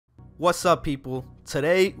What's up, people?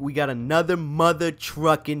 Today we got another mother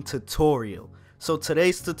trucking tutorial. So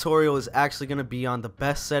today's tutorial is actually going to be on the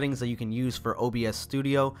best settings that you can use for OBS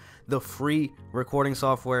Studio, the free recording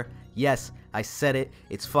software. Yes, I said it,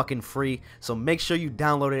 it's fucking free, so make sure you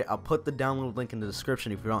download it. I'll put the download link in the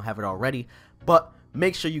description if you don't have it already, but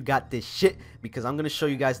make sure you got this shit because I'm going to show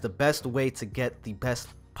you guys the best way to get the best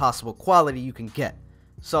possible quality you can get.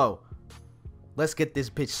 So let's get this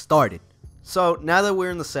bitch started. So now that we're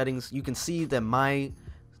in the settings, you can see that my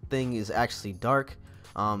thing is actually dark.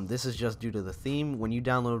 This is just due to the theme. When you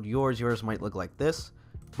download yours might look like this,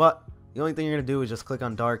 but the only thing you're gonna do is just click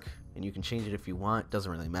on dark and you can change it if you want.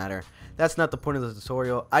 Doesn't really matter. That's not the point of the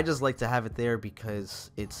tutorial. I just like to have it there because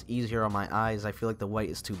it's easier on my eyes. I feel like the white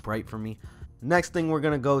is too bright for me. Next thing we're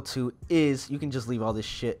gonna go to is, you can just leave all this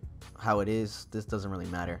shit how it is. This doesn't really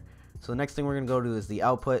matter. So the next thing we're gonna go to is the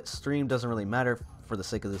output. Stream doesn't really matter for the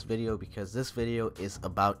sake of this video because this video is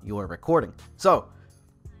about your recording. So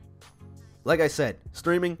like I said,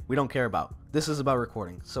 streaming we don't care about. This is about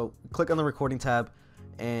recording. So click on the recording tab,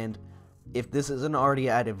 and if this isn't already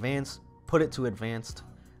at advanced, put it to advanced.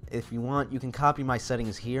 If you want, you can copy my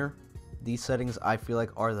settings here. These settings I feel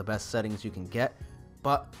like are the best settings you can get,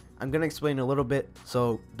 but I'm gonna explain a little bit,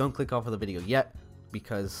 so don't click off of the video yet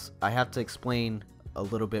because I have to explain a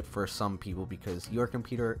little bit for some people because your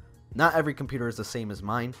computer, not every computer is the same as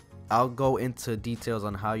mine. I'll go into details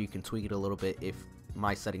on how you can tweak it a little bit if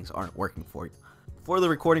my settings aren't working for you. For the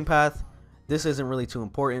recording path, this isn't really too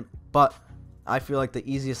important, but I feel like the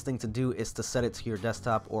easiest thing to do is to set it to your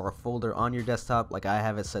desktop or a folder on your desktop. Like I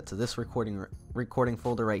have it set to this recording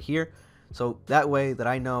folder right here, so that way that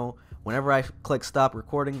I know whenever I click stop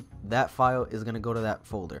recording, that file is going to go to that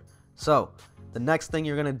folder. So the next thing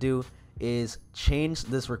you're going to do is change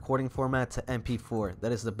this recording format to MP4.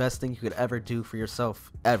 That is the best thing you could ever do for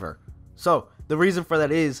yourself ever. So the reason for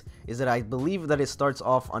that is that I believe that it starts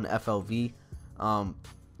off on FLV.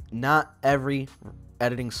 Not every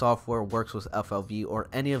editing software works with FLV or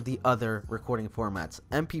any of the other recording formats.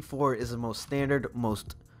 MP4 is the most standard,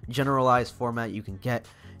 most generalized format you can get.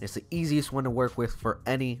 It's the easiest one to work with for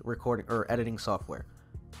any recording or editing software.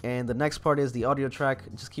 And the next part is the audio track.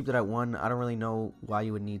 Just keep it at 1. I don't really know why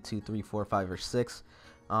you would need 2, 3, 4, 5, or 6.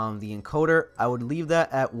 The encoder, I would leave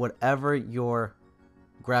that at whatever your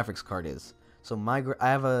graphics card is. So I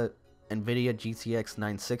have a NVIDIA GTX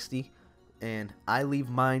 960, and I leave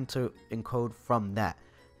mine to encode from that.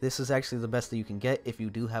 This is actually the best that you can get if you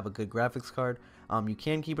do have a good graphics card. You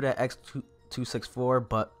can keep it at X264,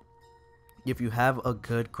 but if you have a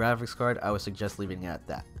good graphics card, I would suggest leaving it at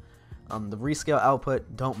that. The rescale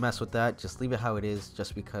output, don't mess with that. Just leave it how it is,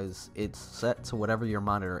 just because it's set to whatever your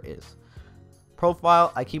monitor is.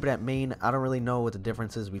 Profile, I keep it at main. I don't really know what the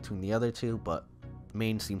difference is between the other two, but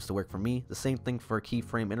main seems to work for me. The same thing for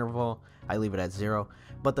keyframe interval, I leave it at 0.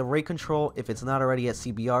 But the rate control, if it's not already at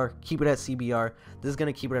CBR, keep it at CBR. This is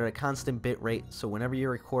going to keep it at a constant bit rate, so whenever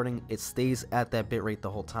you're recording, it stays at that bit rate the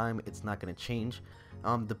whole time. It's not going to change.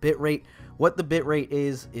 The bit rate, what the bit rate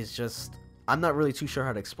is just, I'm not really too sure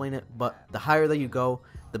how to explain it, but the higher that you go,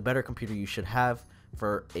 the better computer you should have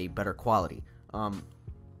for a better quality.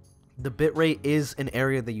 The bitrate is an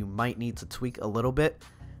area that you might need to tweak a little bit.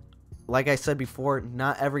 Like I said before,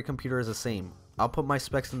 not every computer is the same. I'll put my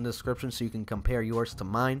specs in the description so you can compare yours to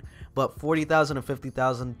mine, but 40,000 and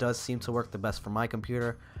 50,000 does seem to work the best for my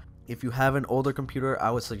computer. If you have an older computer, I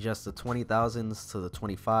would suggest the 20,000s to the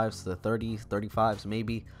 25s to the 30s, 35s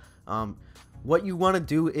maybe. What you want to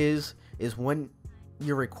do is when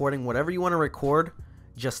you're recording whatever you want to record,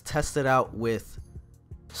 just test it out with,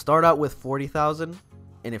 start out with 40,000,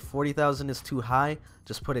 and if 40,000 is too high,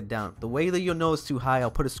 just put it down. The way that you'll know it's too high,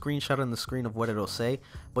 I'll put a screenshot on the screen of what it'll say,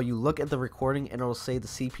 but you look at the recording and it'll say the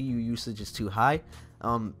CPU usage is too high.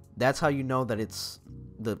 That's how you know that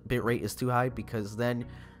the bitrate is too high, because then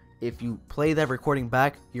if you play that recording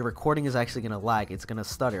back, your recording is actually going to lag. It's going to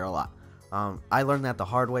stutter a lot. I learned that the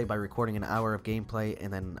hard way by recording an hour of gameplay,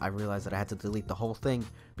 and then I realized that I had to delete the whole thing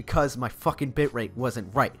because my fucking bitrate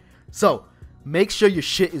wasn't right. So make sure your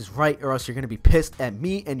shit is right, or else you're gonna be pissed at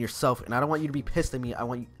me and yourself, and I don't want you to be pissed at me. I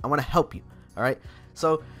want to help you. All right,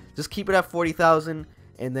 so just keep it at 40,000,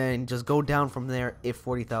 and then just go down from there if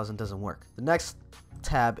 40,000 doesn't work. The next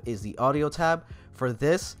tab is the audio tab. For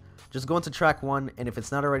this, just go into track 1, and if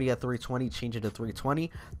it's not already at 320, change it to 320.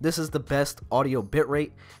 This is the best audio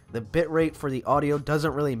bitrate. The bitrate for the audio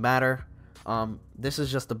doesn't really matter. This is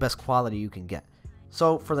just the best quality you can get.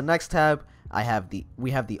 So for the next tab,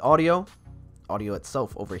 we have the audio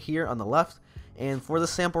itself over here on the left, and for the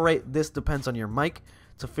sample rate, this depends on your mic.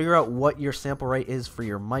 To figure out what your sample rate is for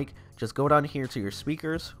your mic, just go down here to your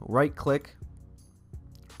speakers, right click,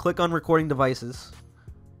 click on recording devices,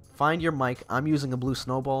 find your mic. I'm using a blue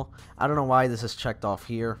snowball. I don't know why this is checked off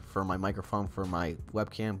here for my microphone for my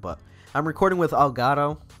webcam, but I'm recording with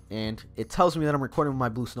Elgato, and it tells me that I'm recording with my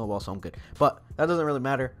blue snowball, so I'm good. But that doesn't really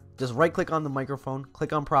matter. Just right click on the microphone,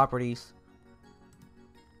 click on properties,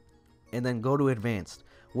 and then go to advanced.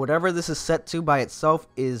 Whatever this is set to by itself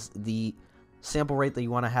is the sample rate that you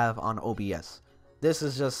want to have on OBS. This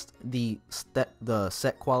is just the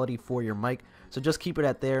set quality for your mic, so just keep it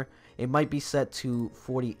at there. It might be set to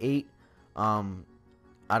 48. I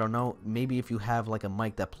don't know, maybe if you have like a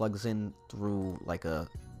mic that plugs in through like a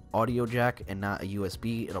audio jack and not a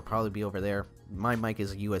USB, it'll probably be over there. My mic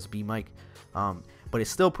is a USB mic, but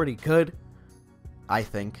it's still pretty good, I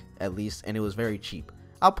think, at least, and it was very cheap.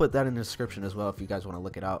 I'll put that in the description as well if you guys want to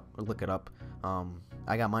look it out or look it up.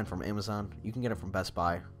 I got mine from Amazon. You can get it from Best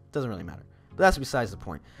Buy. Doesn't really matter. But that's besides the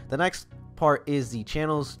point. The next part is the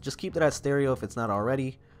channels. Just keep that at stereo if it's not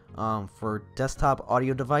already. For desktop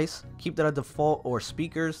audio device, keep that at default or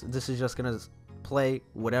speakers. This is just gonna play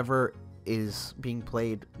whatever is being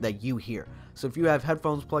played that you hear. So if you have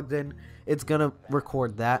headphones plugged in, it's gonna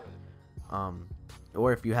record that.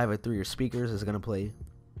 Or if you have it through your speakers, it's gonna play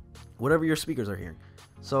whatever your speakers are hearing.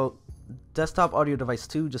 So desktop audio device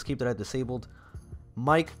 2, just keep that at disabled.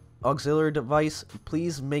 Mic auxiliary device,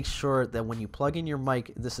 please make sure that when you plug in your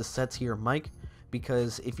mic, this is set to your mic,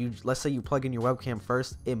 because if you, let's say you plug in your webcam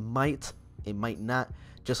first, it might not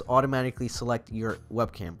just automatically select your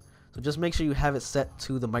webcam. So just make sure you have it set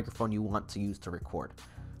to the microphone you want to use to record.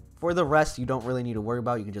 For the rest, you don't really need to worry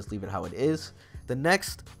about. You can just leave it how it is. The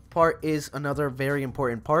next part is another very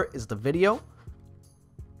important part, is the video.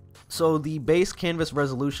 So the base canvas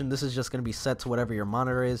resolution, this is just going to be set to whatever your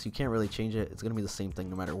monitor is. You can't really change it. It's going to be the same thing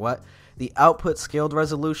no matter what. The output scaled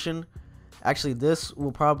resolution, actually this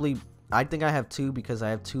will probably, I think I have two because I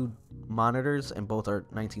have two monitors and both are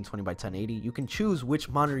 1920 by 1080. You can choose which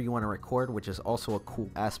monitor you want to record, which is also a cool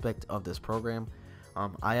aspect of this program.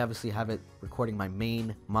 I obviously have it recording my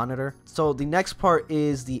main monitor. So the next part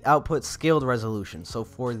is the output scaled resolution. So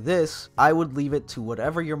for this, I would leave it to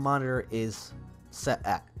whatever your monitor is set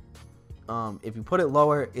at. If you put it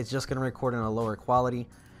lower, it's just going to record in a lower quality.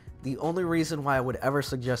 The only reason why I would ever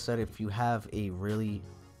suggest that if you have a really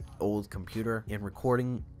old computer in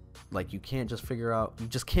recording, like you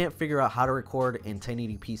just can't figure out how to record in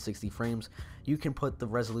 1080p 60 frames, you can put the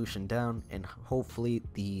resolution down and hopefully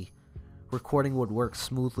the recording would work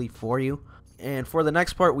smoothly for you. And for the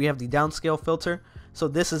next part, we have the downscale filter. So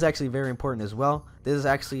this is actually very important as well. This is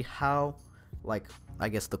actually how, like, I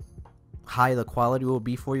guess the high the quality will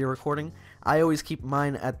be for your recording. I always keep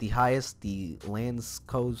mine at the highest, the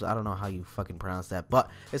Lansco's, I don't know how you fucking pronounce that, but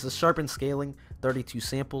it's a sharpened scaling, 32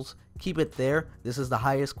 samples. Keep it there. This is the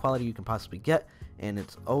highest quality you can possibly get, and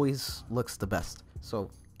it always looks the best, so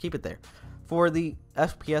keep it there. For the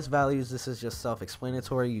FPS values, this is just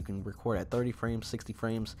self-explanatory. You can record at 30 frames, 60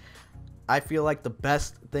 frames. I feel like the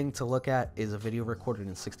best thing to look at is a video recorded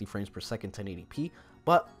in 60 frames per second, 1080p,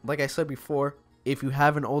 but like I said before, if you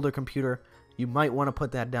have an older computer, you might want to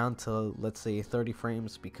put that down to, let's say, 30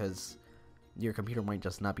 frames because your computer might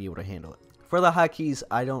just not be able to handle it. For the hotkeys,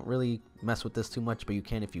 I don't really mess with this too much, but you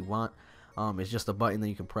can if you want. It's just a button that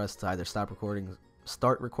you can press to either start recording,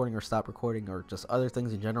 or stop recording, or just other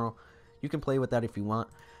things in general. You can play with that if you want,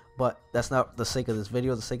 but that's not the sake of this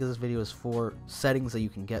video. The sake of this video is for settings that you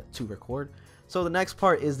can get to record. So the next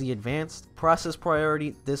part is the advanced process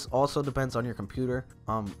priority. This also depends on your computer.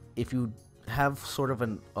 If you have sort of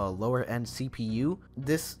a lower end CPU,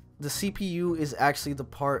 the CPU is actually the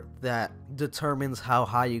part that determines how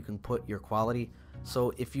high you can put your quality.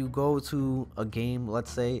 So if you go to a game,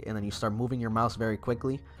 let's say, and then you start moving your mouse very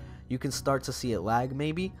quickly, you can start to see it lag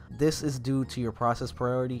maybe. This is due to your process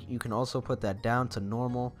priority. You can also put that down to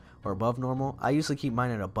normal or above normal. I usually keep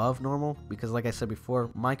mine at above normal because, like I said before,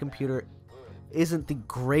 my computer isn't the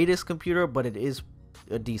greatest computer, but it is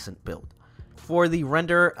a decent build. For the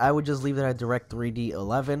render, I would just leave that at Direct 3D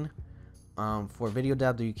 11. For video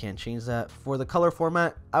adapter, you can't change that. For the color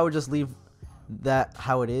format, I would just leave that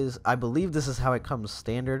how it is. I believe this is how it comes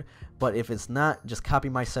standard, but if it's not, just copy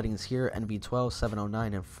my settings here, NV12,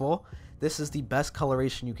 709, and full. This is the best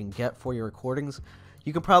coloration you can get for your recordings.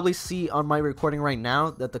 You can probably see on my recording right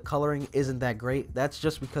now that the coloring isn't that great. That's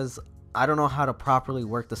just because I don't know how to properly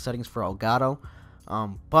work the settings for Elgato.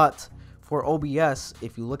 But for OBS,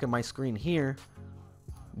 if you look at my screen here,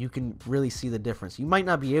 you can really see the difference. You might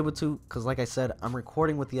not be able to, because like I said, I'm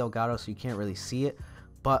recording with the Elgato, so you can't really see it.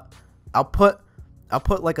 But I'll put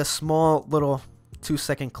like a small little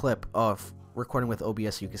 2-second clip of recording with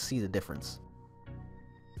OBS so you can see the difference.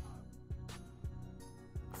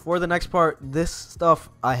 for the next part, this stuff,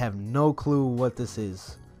 I have no clue what this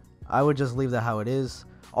is. I would just leave that how it is.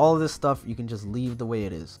 All of this stuff, you can just leave the way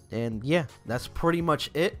it is. And yeah, that's pretty much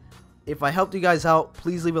it. If I helped you guys out,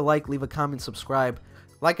 please leave a like, leave a comment, subscribe.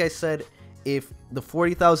 Like I said, if the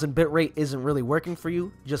 40,000 bitrate isn't really working for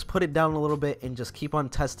you, just put it down a little bit and just keep on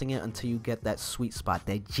testing it until you get that sweet spot,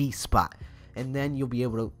 that G spot. And then you'll be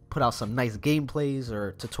able to put out some nice gameplays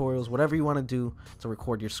or tutorials, whatever you want to do to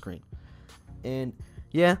record your screen. And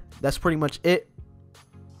yeah, that's pretty much it.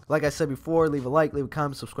 Like I said before, leave a like, leave a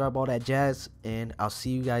comment, subscribe, all that jazz. And I'll see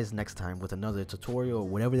you guys next time with another tutorial or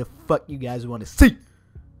whatever the fuck you guys want to see.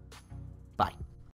 Bye.